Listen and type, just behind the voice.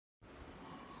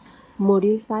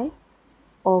Module 5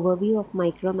 Overview of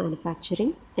Micro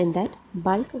Manufacturing, and that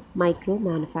Bulk Micro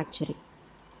Manufacturing.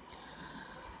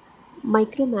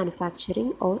 Micro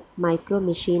manufacturing or micro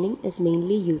machining is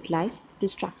mainly utilized to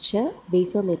structure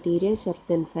wafer materials or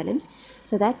thin films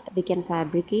so that we can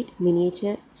fabricate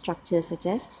miniature structures such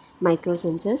as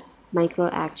microsensors, micro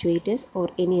actuators, or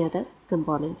any other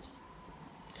components.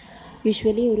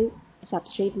 Usually ഒരു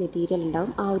substrate material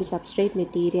ഉണ്ടാവും. ആ ഒരു substrate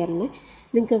മെറ്റീരിയലിനെ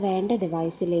നിങ്ങൾക്ക് വേണ്ട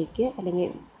ഡിവൈസിലേക്ക് അല്ലെങ്കിൽ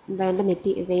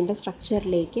വേണ്ട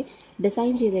സ്ട്രക്ചറിലേക്ക്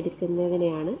design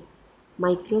ചെയ്തെടുക്കുന്നതിനെയാണ്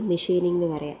micro machining എന്ന്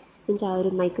പറയുക. മീൻസ് ആ ഒരു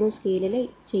മൈക്രോ സ്കെയിലിൽ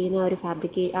ചെയ്യുന്ന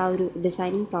ആ ഒരു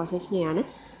ഡിസൈനിങ് പ്രോസസ്സിനെയാണ്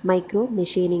മൈക്രോ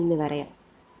മെഷീനിങ് എന്ന് പറയുക.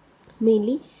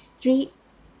 മെയിൻലി 3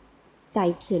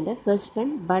 ടൈപ്സ് ഉണ്ട്. First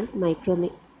one bulk micro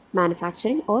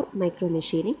manufacturing or micro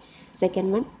machining, second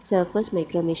one surface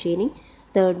micro machining,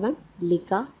 third one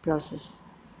Liga process.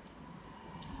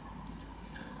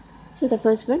 So the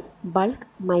first one, bulk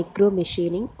micro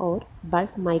machining or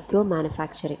bulk micro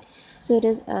manufacturing. So it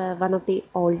is one of the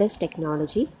oldest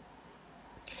technology,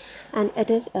 and it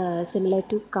is similar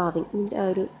to carving, means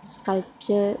ഒരു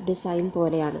sculpture design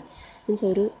പോലെയാണ്. Means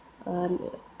ഒരു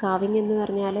calving എന്ന്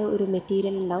പറഞ്ഞാൽ ഒരു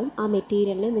material ഉണ്ടാവും. ആ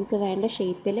മെറ്റീരിയലിനെ നിങ്ങൾക്ക് വേണ്ട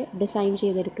ഷേപ്പിൽ ഡിസൈൻ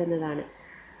ചെയ്തെടുക്കുന്നതാണ്.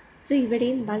 സോ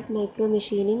ഇവിടെയും ബൾക്ക് മൈക്രോ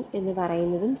മെഷീനിങ് എന്ന്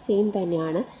പറയുന്നതും സെയിം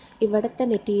തന്നെയാണ്. ഇവിടുത്തെ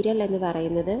മെറ്റീരിയൽ എന്ന്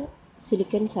പറയുന്നത്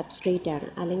സിലിക്കൺ സബ്സ്ട്രേറ്റ് ആണ്,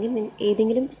 അല്ലെങ്കിൽ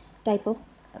ഏതെങ്കിലും ടൈപ്പ് ഓഫ്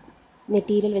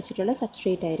മെറ്റീരിയൽ വെച്ചിട്ടുള്ള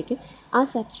സബ്സ്ട്രേറ്റ് ആയിരിക്കും. ആ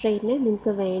സബ്സ്ട്രേറ്റിനെ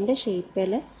നിങ്ങൾക്ക് വേണ്ട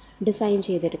ഷേപ്പിൽ ഡിസൈൻ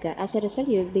ചെയ്തെടുക്കുക. As A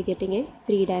result you will be getting A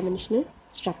 3-dimensional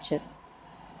structure.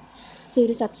 So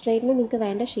ഒരു സബ്സ്ട്രേറ്റിനെ നിങ്ങൾക്ക്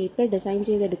വേണ്ട ഷേപ്പിൽ ഡിസൈൻ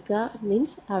ചെയ്തെടുക്കുക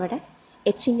മീൻസ് അവിടെ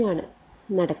എച്ചിങ് ആണ്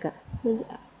നടക്കുക. മീൻസ്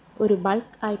ഒരു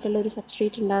ബൾക്ക് ആയിട്ടുള്ള ഒരു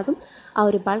സബ്സ്ട്രേറ്റ് ഉണ്ടാകും. ആ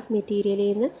ഒരു ബൾക്ക് മെറ്റീരിയലിൽ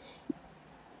നിന്ന്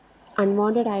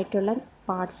അൺവാണ്ടഡ് ആയിട്ടുള്ള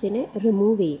പാർട്സിനെ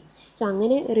റിമൂവ് ചെയ്യും. സോ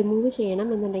അങ്ങനെ റിമൂവ് ചെയ്യണം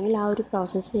എന്നുണ്ടെങ്കിൽ ആ ഒരു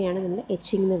പ്രോസസ്സിനെയാണ് നമ്മൾ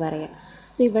എച്ചിങ് എന്ന് പറയുക.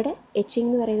 സോ ഇവിടെ എച്ചിങ്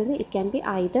എന്ന് പറയുന്നത് it can be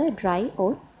either dry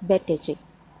or wet etching.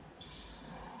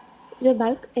 So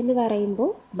bulk എന്ന് പറയുമ്പോൾ,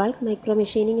 ബൾക്ക് മൈക്രോ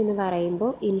മെഷീനിങ് എന്ന്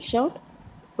പറയുമ്പോൾ ഇൻ ഷോർട്ട്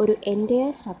ഒരു എൻ്റയർ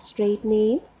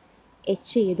സബ്സ്ട്രേറ്റിനെയും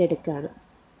എച്ച് ചെയ്തെടുക്കുകയാണ്.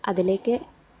 അതിലേക്ക്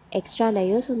എക്സ്ട്രാ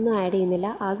ലെയേഴ്സ് ഒന്നും ആഡ് ചെയ്യുന്നില്ല.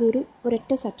 ആകെ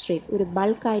ഒരൊറ്റ സബ്സ്ട്രേറ്റ്, ഒരു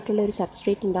ബൾക്കായിട്ടുള്ള ഒരു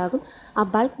സബ്സ്ട്രേറ്റ് ഉണ്ടാകും. ആ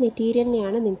ബൾക്ക്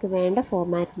മെറ്റീരിയലിനെയാണ് നിങ്ങൾക്ക് വേണ്ട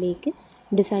ഫോർമാറ്റിലേക്ക്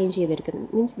ഡിസൈൻ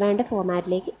ചെയ്തെടുക്കുന്നത്, മീൻസ് വേണ്ട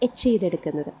ഫോർമാറ്റിലേക്ക് എച്ച്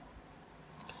ചെയ്തെടുക്കുന്നത്.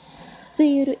 സോ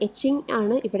ഈ ഒരു എച്ചിങ്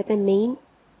ആണ് ഇവിടുത്തെ മെയിൻ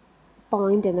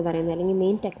പോയിൻ്റ് എന്ന് പറയുന്നത്, അല്ലെങ്കിൽ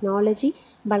മെയിൻ ടെക്നോളജി.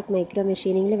 ബൾക്ക് മൈക്രോ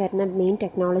മെഷീനിങ്ങിൽ വരുന്ന മെയിൻ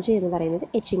ടെക്നോളജി എന്ന് പറയുന്നത്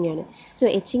എച്ചിങ് ആണ്. സോ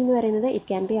എച്ചിങ് എന്ന് പറയുന്നത് it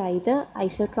can be either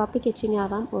isotropic etching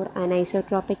ആവാം ഓർ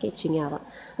അനൈസോട്രോപ്പിക് എച്ചിങ് ആവാം.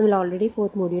 നമ്മൾ ഓൾറെഡി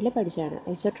 4th മോഡ്യൂളിൽ പഠിച്ചതാണ്.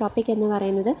 ഐസോട്രോപ്പിക് എന്ന്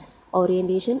പറയുന്നത്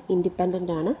ഓറിയൻറ്റേഷൻ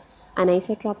ഇൻഡിപെൻഡൻ്റ് ആണ്.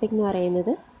 അനൈസോട്രോപ്പിക് എന്ന്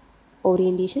പറയുന്നത്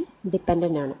ഓറിയൻറ്റേഷൻ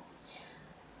ഡിപ്പെൻഡൻ്റ് ആണ്.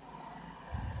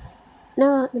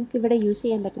 നമുക്കിവിടെ യൂസ്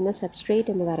ചെയ്യാൻ പറ്റുന്ന സബ്സ്ട്രേറ്റ്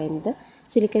എന്ന് പറയുന്നത്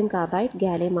silicon carbide,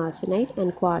 gallium arsenide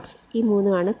and quartz. ഈ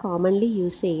മൂന്നുമാണ് കോമൺലി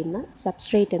യൂസ് ചെയ്യുന്ന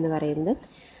സബ്സ്ട്രേറ്റ് എന്ന് പറയുന്നത്.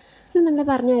 സോ നമ്മൾ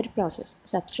പറഞ്ഞ ഒരു പ്രോസസ്സ്,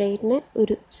 സബ്സ്ട്രേറ്റിനെ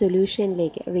ഒരു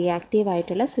സൊല്യൂഷനിലേക്ക്, റിയാക്റ്റീവ്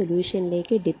ആയിട്ടുള്ള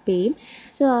സൊല്യൂഷനിലേക്ക് ഡിപ്പ് ചെയ്യും.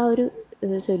 സോ ആ ഒരു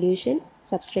സൊല്യൂഷൻ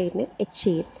സബ്സ്ട്രേറ്റിനെ എച്ച്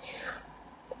ചെയ്യും.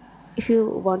 If you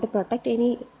want to protect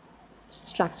any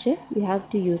structure you have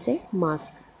to use A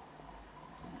mask.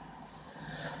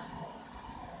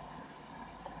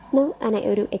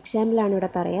 ഒരു എക്സാമ്പിളാണ് ഇവിടെ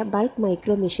പറയുക. ബൾക്ക്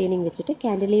മൈക്രോ മെഷീനിങ് വെച്ചിട്ട്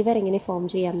ക്യാൻഡിലീവർ എങ്ങനെ ഫോം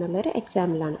ചെയ്യാം എന്നുള്ളൊരു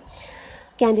എക്സാമ്പിളാണ്.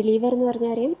 ക്യാൻഡിലീവർ എന്ന്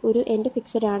പറഞ്ഞാൽ അറിയാം, ഒരു എൻഡ്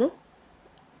ഫിക്സഡ് ആണ്,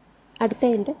 അടുത്ത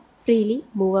എൻഡ് ഫ്രീലി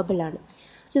മൂവബിൾ ആണ്.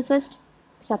 സോ ഫസ്റ്റ്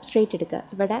സബ്സ്ട്രേറ്റ് എടുക്കുക.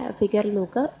 ഇവിടെ ഫിഗറിൽ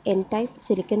നോക്കുക, എൻ ടൈപ്പ്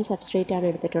സിലിക്കൺ സബ്സ്ട്രേറ്റ് ആണ്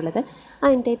എടുത്തിട്ടുള്ളത്.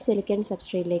 ആ N type silicon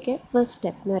സബ്സ്ട്രേറ്റിലേക്ക് first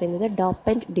step എന്ന് പറയുന്നത്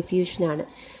ഡോപ്പൻറ്റ് ഡിഫ്യൂഷനാണ്.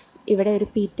 ഇവിടെ ഒരു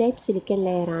പി ടൈപ്പ് സിലിക്കൺ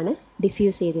ലെയറാണ്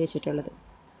ഡിഫ്യൂസ് ചെയ്ത് വെച്ചിട്ടുള്ളത്.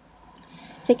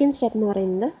 സെക്കൻഡ് സ്റ്റെപ്പ് എന്ന്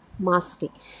പറയുന്നത്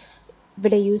മാസ്കിങ്.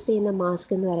 ഇവിടെ യൂസ് ചെയ്യുന്ന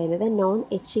മാസ്ക് എന്ന് പറയുന്നത് നോൺ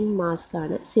എച്ചിങ് മാസ്ക്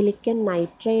ആണ്. സിലിക്കൺ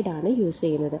നൈട്രൈഡ് ആണ് യൂസ്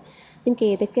ചെയ്യുന്നത്. നിങ്ങൾക്ക്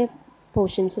ഏതൊക്കെ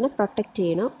പോർഷൻസിനെ പ്രൊട്ടക്റ്റ്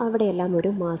ചെയ്യണോ അവിടെയെല്ലാം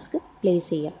ഒരു മാസ്ക് പ്ലേസ്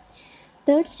ചെയ്യാം.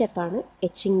 തേർഡ് സ്റ്റെപ്പാണ്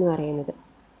എച്ചിങ് എന്ന് പറയുന്നത്.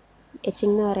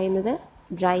 എച്ചിങ് എന്ന് പറയുന്നത്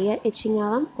ഡ്രൈ എച്ചിങ്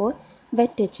ആവാം ഓർ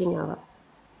വെറ്റ് എച്ചിങ് ആവാം.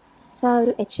 സോ ആ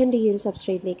ഒരു എച്ചിൻ്റെ ഈ ഒരു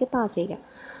സബ്സ്ട്രേറ്റിലേക്ക് പാസ് ചെയ്യാം.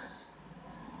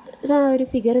 സോ ആ ഒരു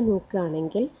ഫിഗർ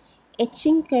നോക്കുകയാണെങ്കിൽ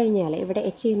എച്ചിങ് കഴിഞ്ഞാൽ, ഇവിടെ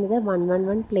എച്ച് ചെയ്യുന്നത്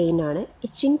 111 പ്ലെയിൻ ആണ്.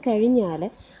 എച്ചിങ് കഴിഞ്ഞാൽ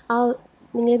ആ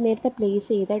നിങ്ങൾ നേരത്തെ പ്ലേസ്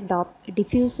ചെയ്ത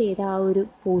ഡിഫ്യൂസ് ചെയ്ത ആ ഒരു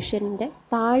പോർഷൻ്റെ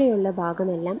താഴെയുള്ള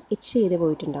ഭാഗമെല്ലാം എച്ച് ചെയ്ത്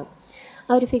പോയിട്ടുണ്ടാകും.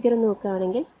 ആ ഒരു ഫിഗർ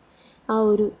നോക്കുകയാണെങ്കിൽ ആ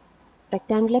ഒരു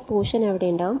റെക്റ്റാങ്കുലർ പോർഷൻ അവിടെ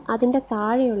ഉണ്ടാവും, അതിൻ്റെ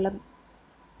താഴെയുള്ള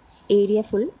ഏരിയ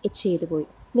ഫുൾ എച്ച് ചെയ്ത് പോയി.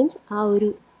 മീൻസ് ആ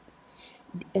ഒരു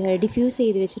ഡിഫ്യൂസ്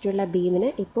ചെയ്ത് വെച്ചിട്ടുള്ള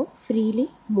ബീമിനെ ഇപ്പോൾ ഫ്രീലി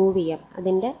മൂവ് ചെയ്യാം.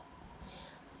 അതിൻ്റെ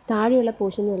താഴെയുള്ള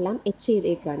പോർഷനെല്ലാം H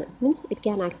ചെയ്തേക്കാണ്. Means it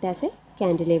can act as A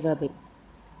ക്യാൻഡിലേവർ beam.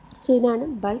 So ഇതാണ്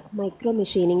ബൾക്ക് മൈക്രോ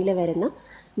മെഷീനിങ്ങിൽ വരുന്ന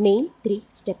മെയിൻ 3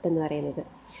 സ്റ്റെപ്പ് എന്ന് പറയുന്നത്.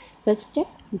 ഫസ്റ്റ്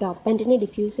സ്റ്റെപ്പ് ഡോപ്പൻറ്റിനെ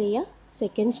ഡിഫ്യൂസ് ചെയ്യുക,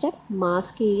 സെക്കൻഡ് സ്റ്റെപ്പ്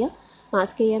മാസ്ക്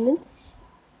ചെയ്യുക മീൻസ്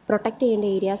പ്രൊട്ടക്റ്റ് ചെയ്യേണ്ട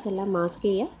ഏരിയാസ് എല്ലാം മാസ്ക്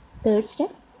ചെയ്യുക. Third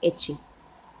step etching.